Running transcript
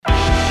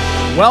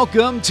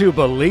Welcome to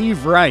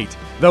Believe Right,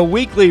 the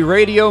weekly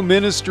radio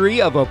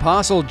ministry of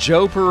Apostle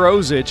Joe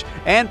Perosic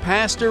and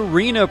Pastor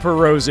Rena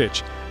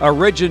Perosic,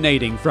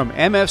 originating from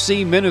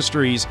MFC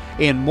Ministries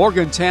in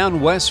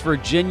Morgantown, West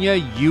Virginia,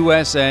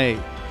 USA.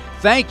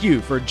 Thank you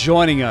for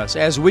joining us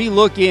as we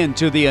look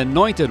into the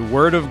anointed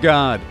Word of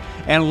God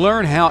and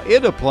learn how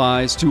it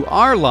applies to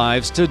our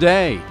lives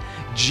today.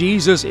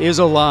 Jesus is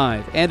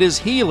alive and is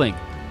healing,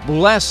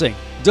 blessing,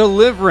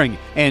 delivering,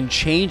 and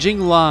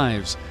changing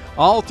lives,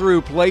 all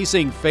through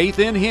placing faith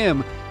in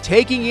Him,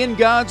 taking in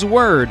God's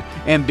Word,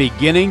 and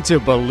beginning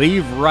to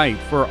believe right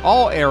for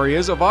all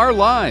areas of our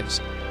lives.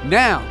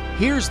 Now,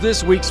 here's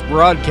this week's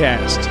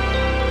broadcast.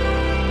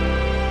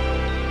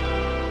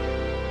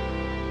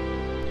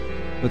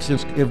 But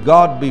since if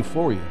God be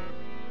for you,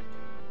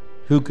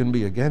 who can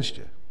be against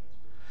you?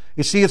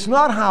 You see, it's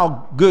not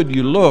how good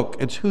you look,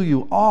 it's who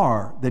you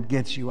are that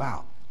gets you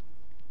out.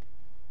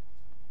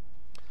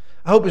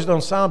 I hope this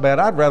don't sound bad.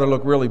 I'd rather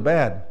look really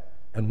bad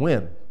and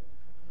win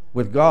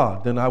with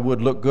God than I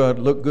would look good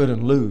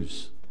and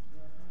lose.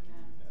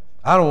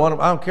 I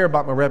don't care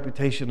about my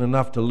reputation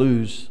enough to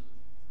lose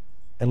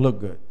and look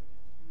good.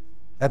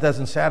 That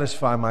doesn't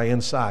satisfy my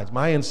insides.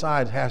 My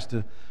insides has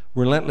to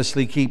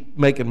relentlessly keep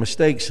making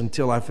mistakes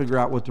until I figure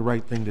out what the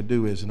right thing to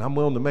do is. And I'm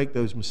willing to make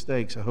those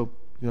mistakes. I hope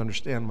you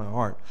understand my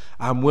heart.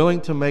 I'm willing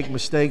to make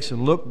mistakes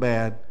and look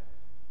bad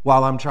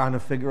while I'm trying to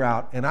figure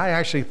out. And I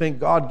actually think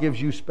God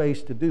gives you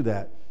space to do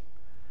that.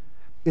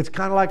 It's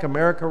kind of like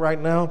America right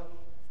now.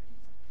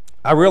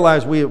 I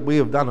realize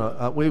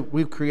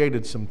we've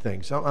created some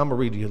things. I'm going to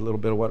read you a little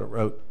bit of what it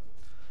wrote.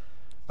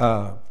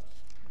 But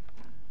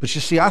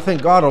you see, I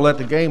think God will let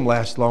the game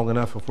last long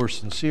enough if we're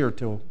sincere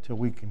till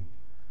we can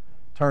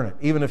turn it.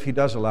 Even if He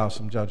does allow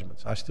some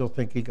judgments, I still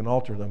think He can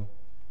alter them.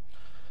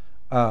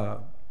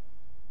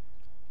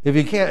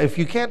 If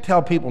you can't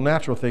tell people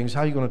natural things,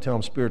 how are you going to tell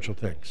them spiritual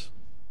things?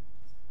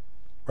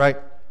 Right?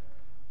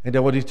 Ain't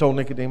that what He told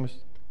Nicodemus?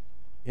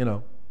 You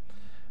know.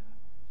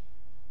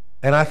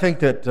 And I think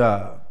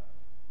that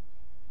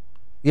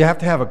you have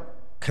to have a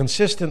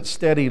consistent,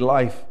 steady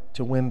life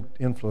to win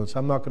influence.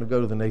 I'm not going to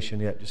go to the nation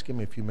yet. Just give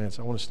me a few minutes.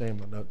 I want to stay in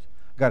my notes.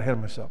 I got ahead of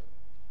myself.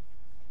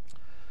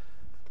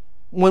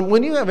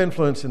 When you have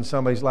influence in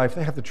somebody's life,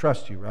 they have to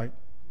trust you, right?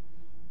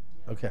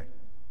 Okay.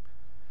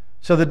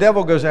 So the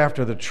devil goes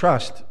after the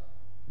trust.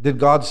 Did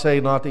God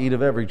say not to eat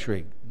of every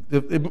tree?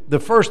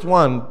 The first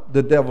one,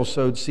 the devil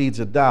sowed seeds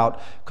of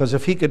doubt, because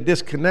if he could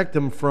disconnect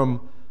them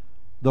from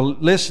the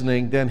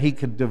listening, then he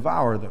could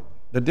devour them.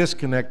 The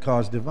disconnect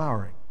caused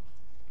devouring.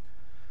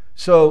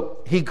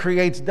 So he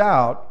creates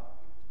doubt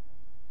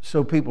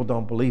so people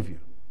don't believe you.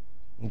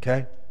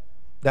 Okay?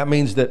 That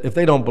means that if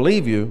they don't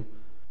believe you,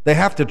 they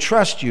have to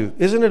trust you.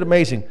 Isn't it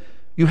amazing?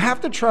 You have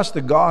to trust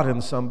the God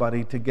in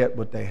somebody to get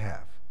what they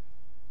have.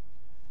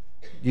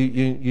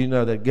 You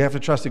know that you have to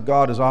trust that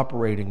God is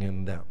operating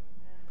in them.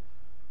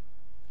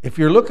 If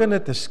you're looking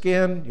at the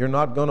skin, you're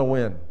not going to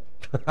win.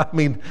 I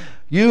mean,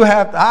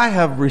 I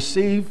have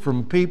received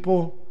from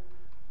people,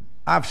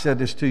 I've said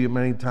this to you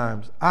many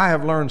times, I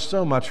have learned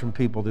so much from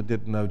people that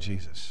didn't know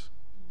Jesus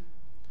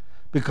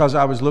because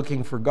I was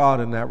looking for God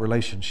in that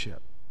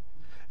relationship.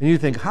 And you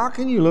think, how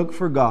can you look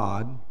for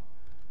God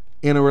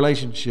in a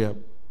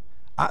relationship?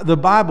 The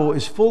Bible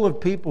is full of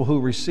people who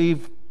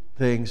receive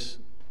things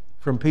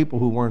from people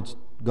who weren't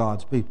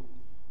God's people.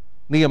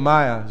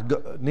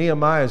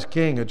 Nehemiah's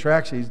king,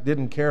 Atraxes,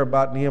 didn't care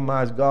about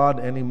Nehemiah's God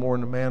any more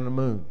than the man in the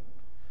moon.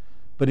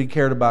 But he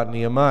cared about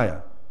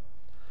Nehemiah.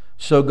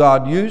 So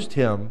God used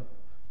him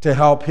to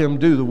help him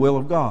do the will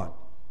of God.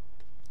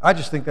 I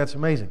just think that's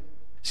amazing.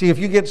 See, if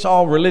you get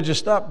all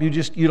religious up, you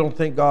don't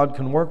think God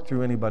can work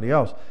through anybody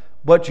else.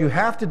 What you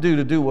have to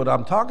do what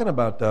I'm talking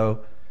about,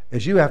 though,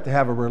 is you have to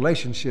have a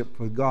relationship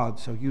with God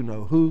so you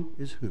know who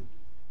is who.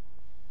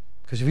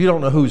 Because if you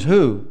don't know who's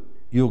who,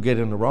 you'll get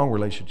in the wrong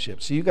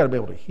relationship. So you've got to be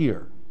able to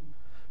hear.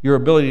 Your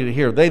ability to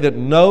hear. They that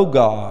know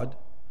God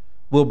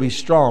will be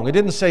strong. It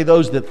didn't say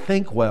those that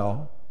think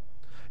well.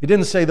 It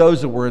didn't say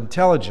those that were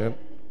intelligent.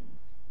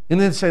 It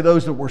didn't say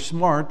those that were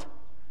smart.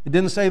 It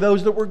didn't say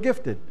those that were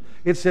gifted.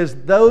 It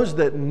says those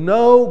that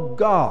know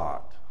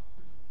God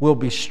will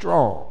be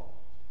strong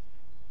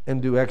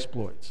and do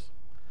exploits.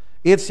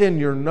 It's in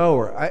your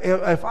knower.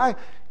 If I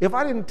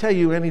didn't tell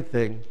you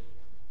anything,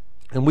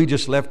 and we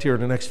just left here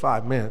in the next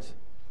 5 minutes,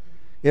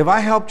 if I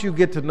helped you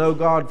get to know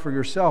God for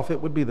yourself,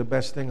 it would be the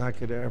best thing I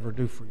could ever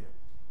do for you.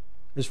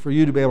 Is for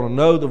you to be able to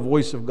know the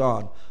voice of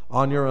God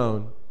on your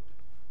own.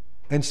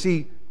 And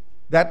see,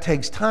 that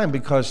takes time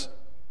because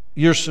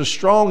you're so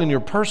strong in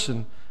your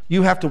person,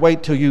 you have to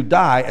wait till you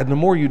die, and the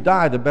more you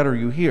die, the better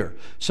you hear.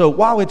 So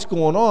while it's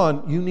going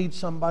on, you need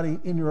somebody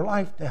in your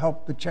life to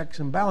help the checks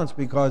and balance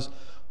because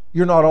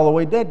you're not all the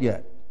way dead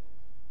yet.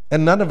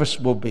 And none of us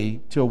will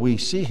be, till we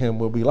see Him,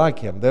 will be like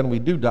Him. Then we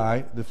do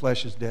die, the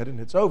flesh is dead, and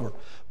it's over.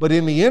 But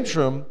in the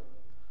interim,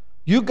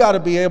 you've got to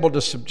be able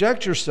to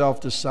subject yourself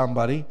to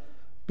somebody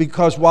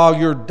because while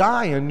you're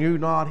dying, you're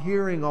not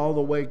hearing all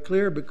the way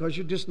clear because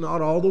you're just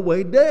not all the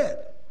way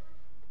dead.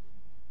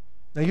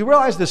 Now you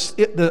realize this,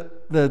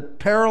 the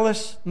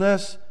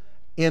perilousness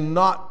in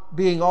not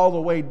being all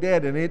the way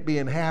dead and it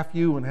being half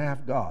you and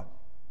half God.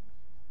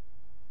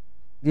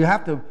 You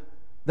have to,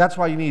 that's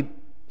why you need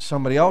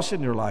somebody else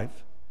in your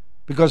life,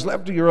 because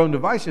left to your own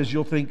devices,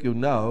 you'll think you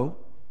know,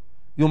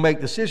 you'll make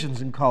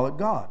decisions and call it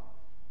God.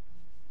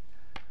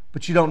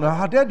 But you don't know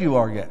how dead you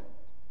are yet.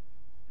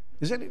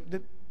 Does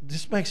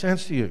this make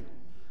sense to you?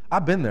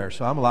 I've been there,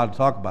 so I'm allowed to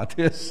talk about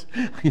this.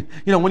 You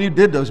know, when you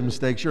did those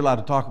mistakes, you're allowed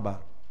to talk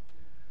about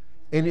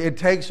it. And it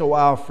takes a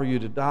while for you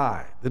to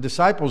die. The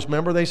disciples,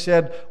 remember, they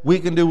said, we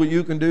can do what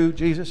you can do,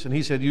 Jesus? And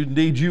he said,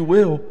 indeed you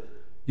will.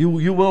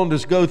 You willing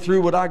to go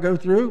through what I go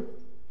through?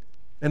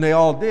 And they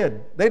all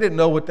did. They didn't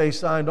know what they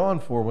signed on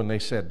for when they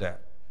said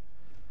that.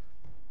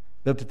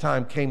 But the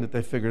time came that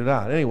they figured it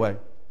out. Anyway,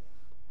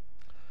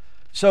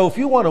 so if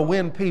you want to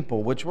win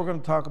people, which we're going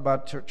to talk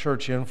about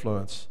church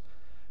influence,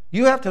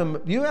 you have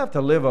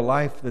to live a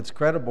life that's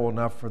credible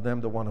enough for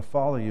them to want to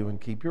follow you and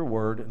keep your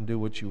word and do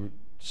what you were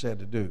said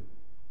to do.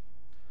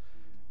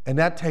 And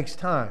that takes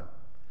time.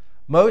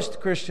 Most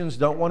Christians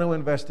don't want to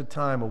invest the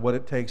time of what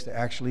it takes to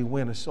actually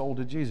win a soul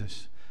to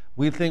Jesus.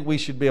 We think we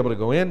should be able to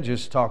go in,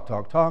 just talk,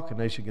 and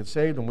they should get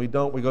saved, and we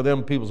don't. We go,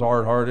 them people's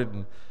hard-hearted,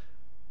 and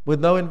with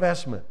no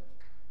investment.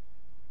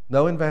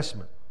 No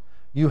investment.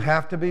 You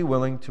have to be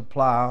willing to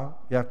plow.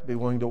 You have to be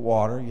willing to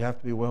water. You have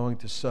to be willing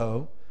to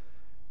sow.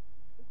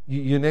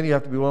 And then you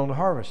have to be willing to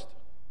harvest.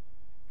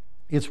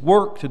 It's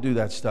work to do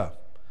that stuff.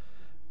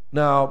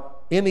 Now,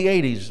 in the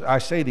 80s, I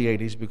say the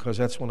 80s because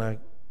that's when I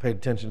paid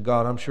attention to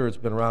God. I'm sure it's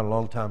been around a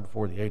long time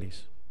before the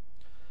 80s.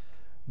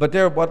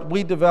 But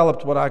we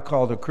developed what I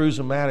call the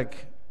cruisomatic.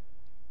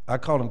 I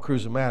called them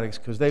cruisomatics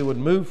because they would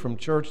move from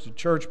church to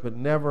church but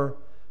never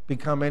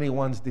become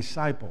anyone's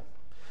disciple.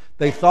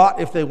 They thought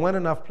if they went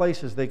enough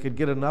places, they could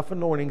get enough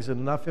anointings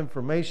and enough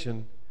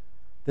information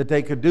that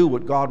they could do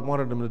what God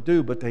wanted them to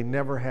do, but they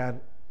never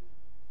had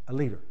a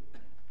leader.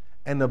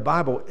 And the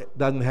Bible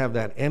doesn't have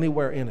that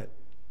anywhere in it.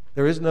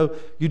 There is no,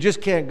 you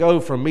just can't go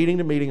from meeting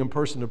to meeting and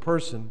person to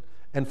person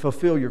and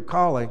fulfill your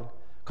calling,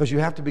 because you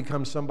have to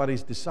become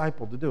somebody's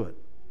disciple to do it.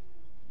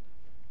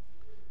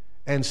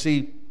 And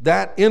see,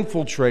 that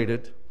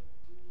infiltrated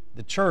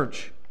the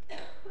church,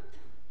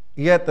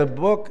 yet the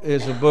book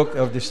is a book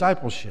of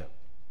discipleship.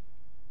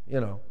 You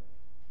know,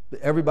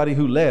 everybody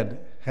who led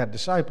had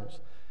disciples.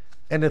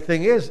 And the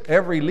thing is,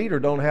 every leader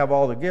don't have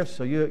all the gifts,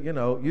 so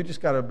you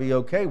just got to be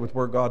okay with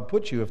where God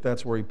puts you, if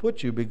that's where he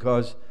put you,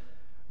 because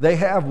they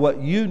have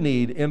what you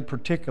need in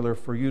particular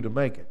for you to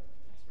make it.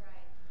 That's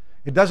right.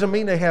 It doesn't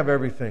mean they have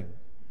everything.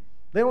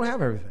 They don't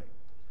have everything.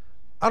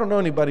 I don't know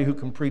anybody who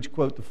can preach,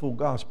 quote, the full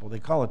gospel. They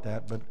call it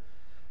that, but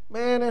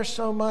man, there's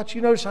so much.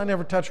 You notice I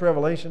never touch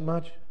Revelation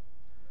much?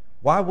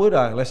 Why would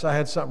I, unless I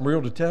had something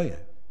real to tell you?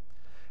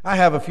 I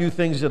have a few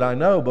things that I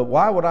know, but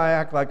why would I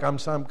act like I'm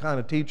some kind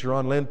of teacher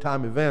on end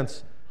time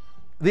events?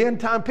 The end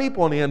time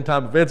people on the end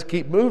time events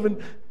keep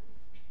moving.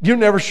 You're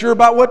never sure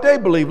about what they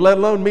believe, let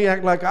alone me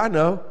act like I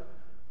know.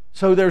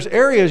 So there's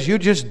areas you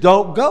just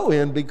don't go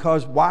in,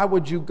 because why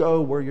would you go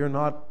where you're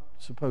not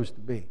supposed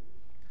to be?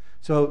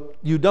 So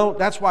you don't,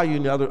 that's why you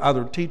know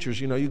other teachers,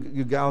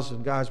 you gals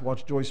and guys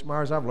watch Joyce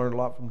Myers. I've learned a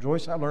lot from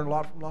Joyce. I've learned a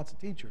lot from lots of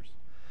teachers.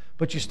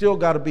 But you still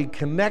got to be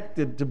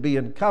connected to be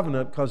in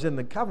covenant, because in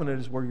the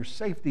covenant is where your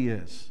safety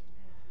is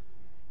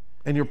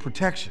and your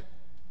protection.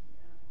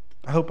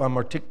 I hope I'm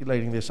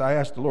articulating this. I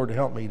asked the Lord to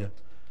help me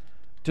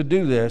to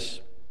do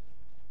this.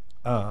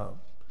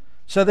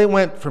 So they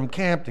went from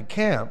camp to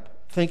camp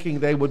thinking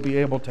they would be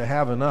able to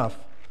have enough.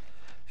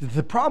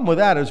 The problem with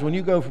that is when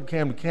you go from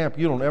camp to camp,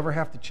 you don't ever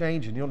have to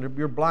change, and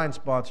your blind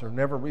spots are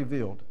never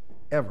revealed,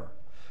 ever.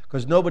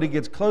 Because nobody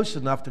gets close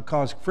enough to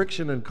cause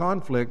friction and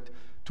conflict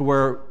to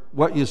where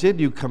what is in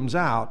you comes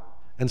out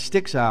and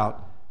sticks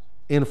out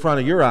in front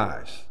of your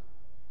eyes.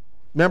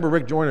 Remember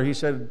Rick Joyner, he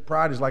said,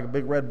 pride is like a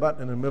big red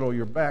button in the middle of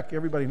your back.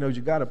 Everybody knows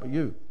you got it but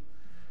you.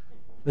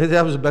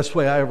 That was the best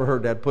way I ever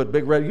heard that put.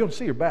 Big red, you don't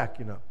see your back,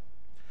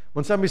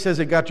 When somebody says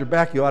they got your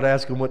back, you ought to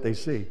ask them what they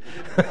see.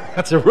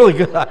 That's a really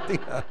good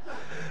idea.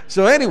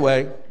 So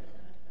anyway,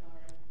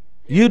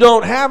 you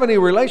don't have any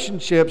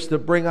relationships that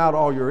bring out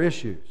all your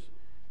issues.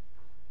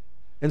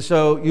 And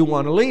so you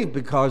want to leave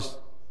because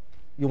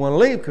you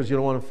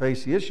don't want to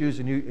face the issues,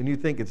 and you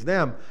think it's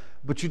them.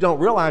 But you don't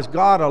realize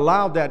God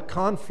allowed that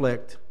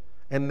conflict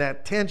and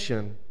that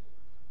tension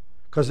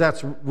because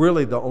that's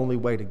really the only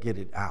way to get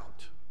it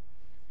out.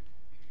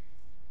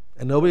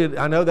 And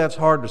I know that's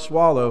hard to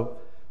swallow,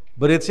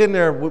 but it's in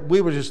there.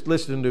 We were just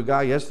listening to a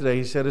guy yesterday.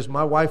 He said,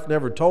 my wife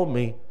never told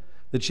me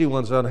that she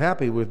was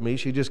unhappy with me.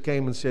 She just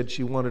came and said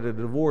she wanted a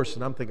divorce.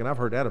 And I'm thinking, I've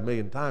heard that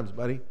 1,000,000 times,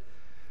 buddy.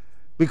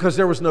 Because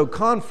there was no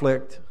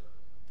conflict,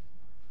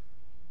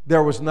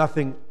 there was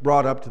nothing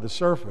brought up to the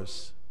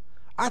surface.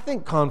 I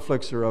think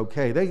conflicts are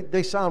okay.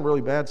 They sound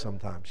really bad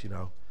sometimes,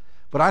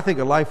 But I think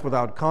a life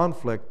without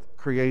conflict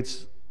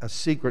creates a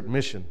secret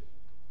mission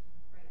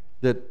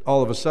that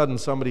all of a sudden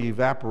somebody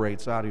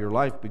evaporates out of your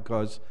life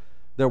because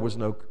there was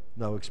no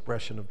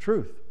expression of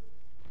truth.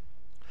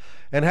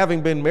 And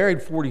having been married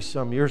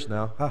 40-some years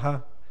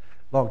now,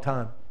 long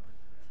time.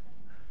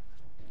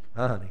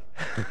 Honey.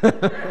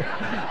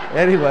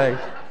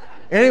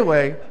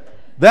 Anyway,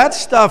 that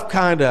stuff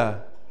kind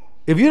of,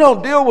 if you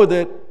don't deal with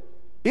it,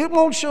 it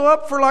won't show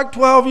up for like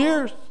 12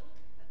 years.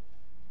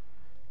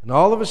 And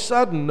all of a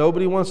sudden,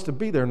 nobody wants to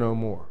be there no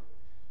more.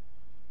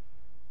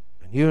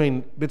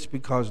 And it's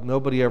because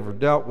nobody ever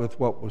dealt with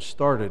what was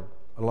started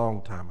a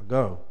long time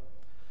ago.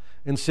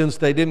 And since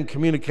they didn't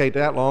communicate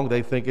that long,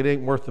 they think it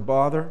ain't worth the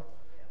bother.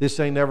 This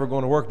ain't never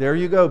going to work. There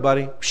you go,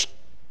 buddy.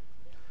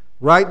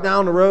 Right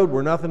down the road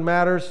where nothing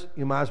matters,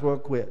 you might as well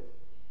quit.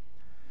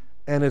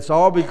 And it's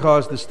all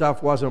because the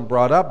stuff wasn't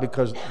brought up,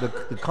 because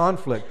the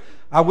conflict.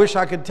 I wish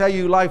I could tell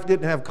you life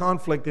didn't have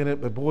conflict in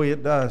it, but boy,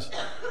 it does.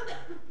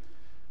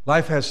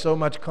 Life has so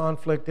much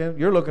conflict in it.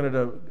 You're looking at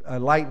a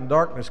light and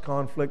darkness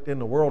conflict in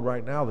the world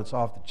right now that's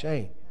off the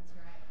chain.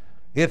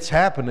 It's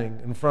happening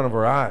in front of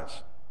our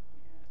eyes.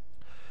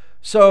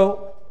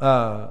 So,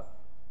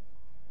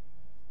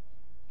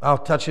 I'll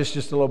touch this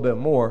just a little bit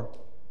more.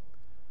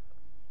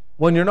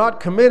 When you're not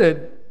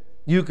committed,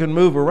 you can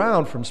move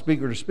around from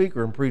speaker to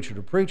speaker and preacher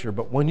to preacher.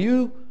 But when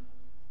you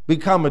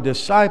become a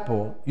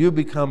disciple, you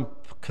become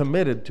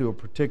committed to a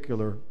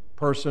particular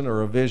person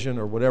or a vision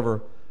or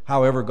whatever,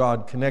 however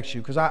God connects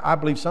you. Because I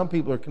believe some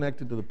people are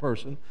connected to the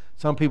person,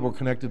 some people are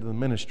connected to the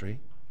ministry,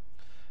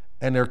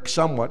 and they're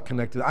somewhat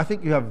connected. I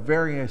think you have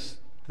various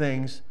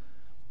things,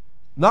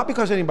 not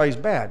because anybody's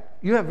bad.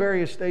 You have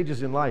various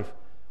stages in life.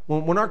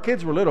 When our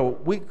kids were little,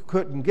 we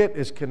couldn't get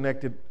as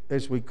connected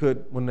as we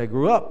could when they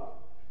grew up.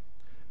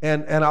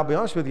 And I'll be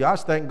honest with you, I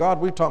was thanking God.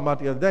 We were talking about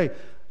the other day.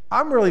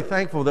 I'm really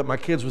thankful that my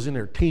kids was in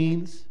their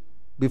teens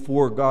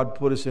before God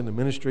put us in the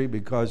ministry,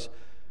 because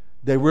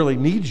they really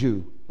need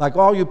you. Like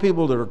all you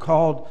people that are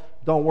called,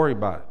 don't worry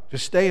about it.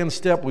 Just stay in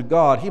step with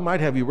God. He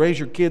might have you raise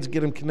your kids,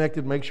 get them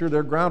connected, make sure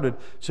they're grounded,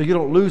 so you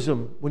don't lose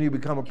them when you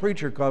become a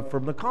preacher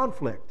from the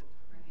conflict.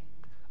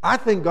 I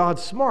think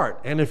God's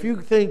smart. And if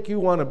you think you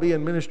want to be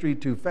in ministry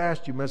too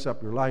fast, you mess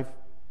up your life.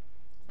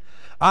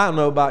 I don't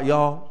know about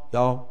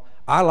y'all.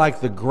 I like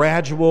the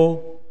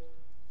gradual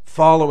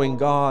following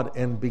God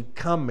and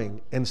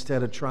becoming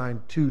instead of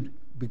trying to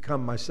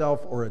become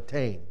myself or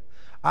attain.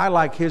 I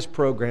like his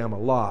program a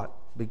lot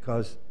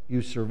because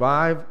you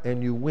survive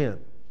and you win.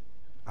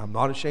 I'm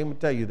not ashamed to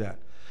tell you that.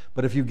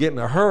 But if you get in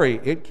a hurry,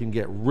 it can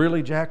get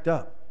really jacked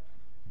up.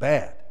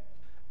 Bad.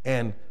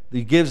 And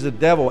he gives the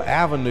devil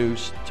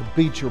avenues to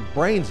beat your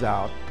brains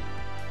out.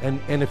 And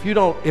if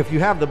you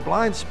have the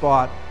blind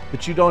spot,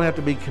 but you don't have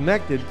to be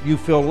connected, you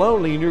feel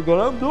lonely and you're going,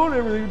 I'm doing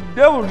everything. The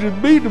devil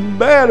just beat them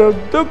bad. I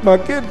took my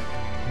kid.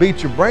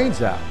 Beat your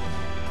brains out.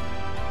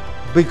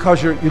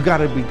 Because you got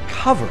to be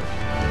covered.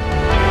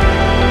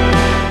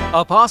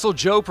 Apostle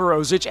Joe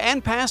Perozich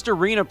and Pastor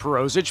Rena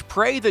Perozich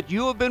pray that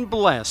you have been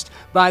blessed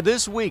by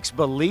this week's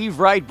Believe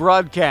Right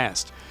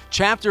broadcast.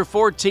 Chapter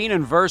 14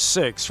 and verse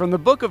 6 from the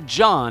book of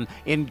John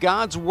in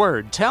God's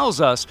Word tells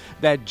us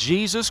that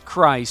Jesus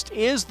Christ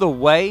is the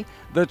way,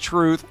 the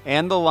truth,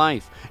 and the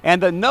life,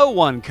 and that no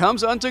one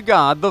comes unto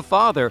God the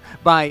Father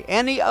by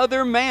any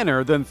other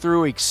manner than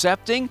through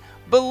accepting,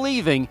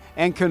 believing,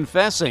 and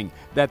confessing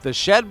that the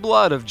shed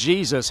blood of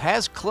Jesus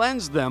has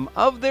cleansed them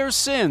of their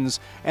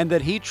sins, and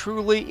that He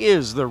truly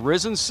is the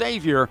risen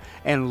Savior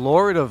and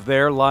Lord of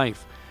their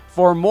life.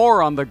 For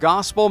more on the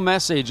gospel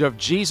message of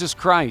Jesus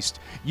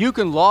Christ, you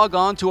can log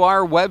on to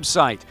our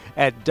website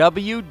at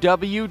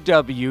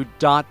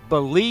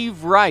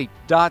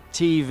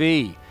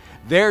www.believeright.tv.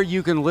 There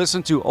you can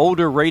listen to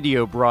older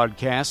radio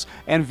broadcasts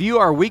and view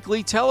our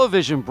weekly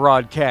television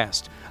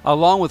broadcast,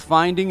 along with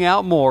finding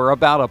out more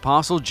about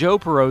Apostle Joe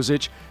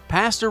Perozich,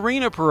 Pastor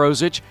Rena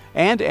Perozich,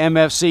 and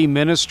MFC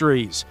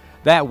Ministries.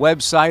 That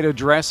website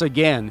address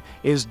again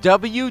is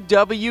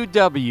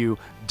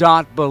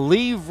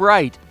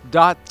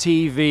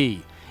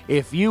www.believeright.tv.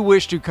 If you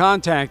wish to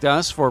contact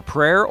us for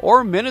prayer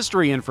or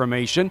ministry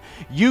information,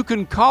 you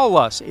can call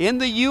us in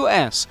the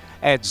U.S.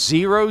 at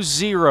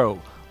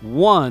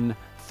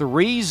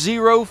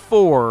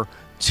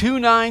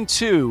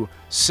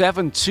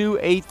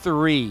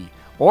 001-304-292-7283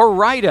 or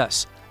write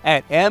us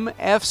at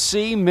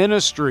MFC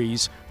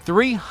Ministries,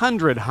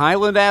 300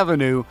 Highland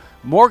Avenue,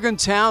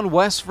 Morgantown,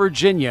 West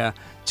Virginia,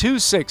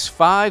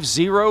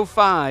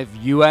 26505,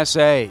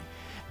 USA.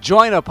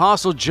 Join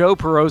Apostle Joe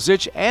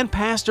Perozich and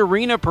Pastor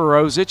Rena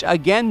Perozich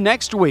again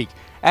next week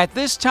at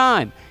this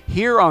time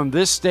here on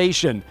this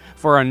station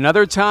for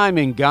another time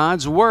in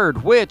God's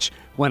Word, which,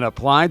 when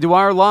applied to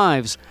our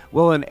lives,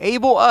 will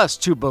enable us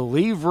to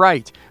believe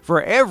right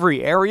for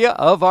every area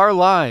of our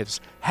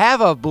lives.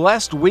 Have a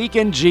blessed week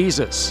in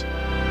Jesus.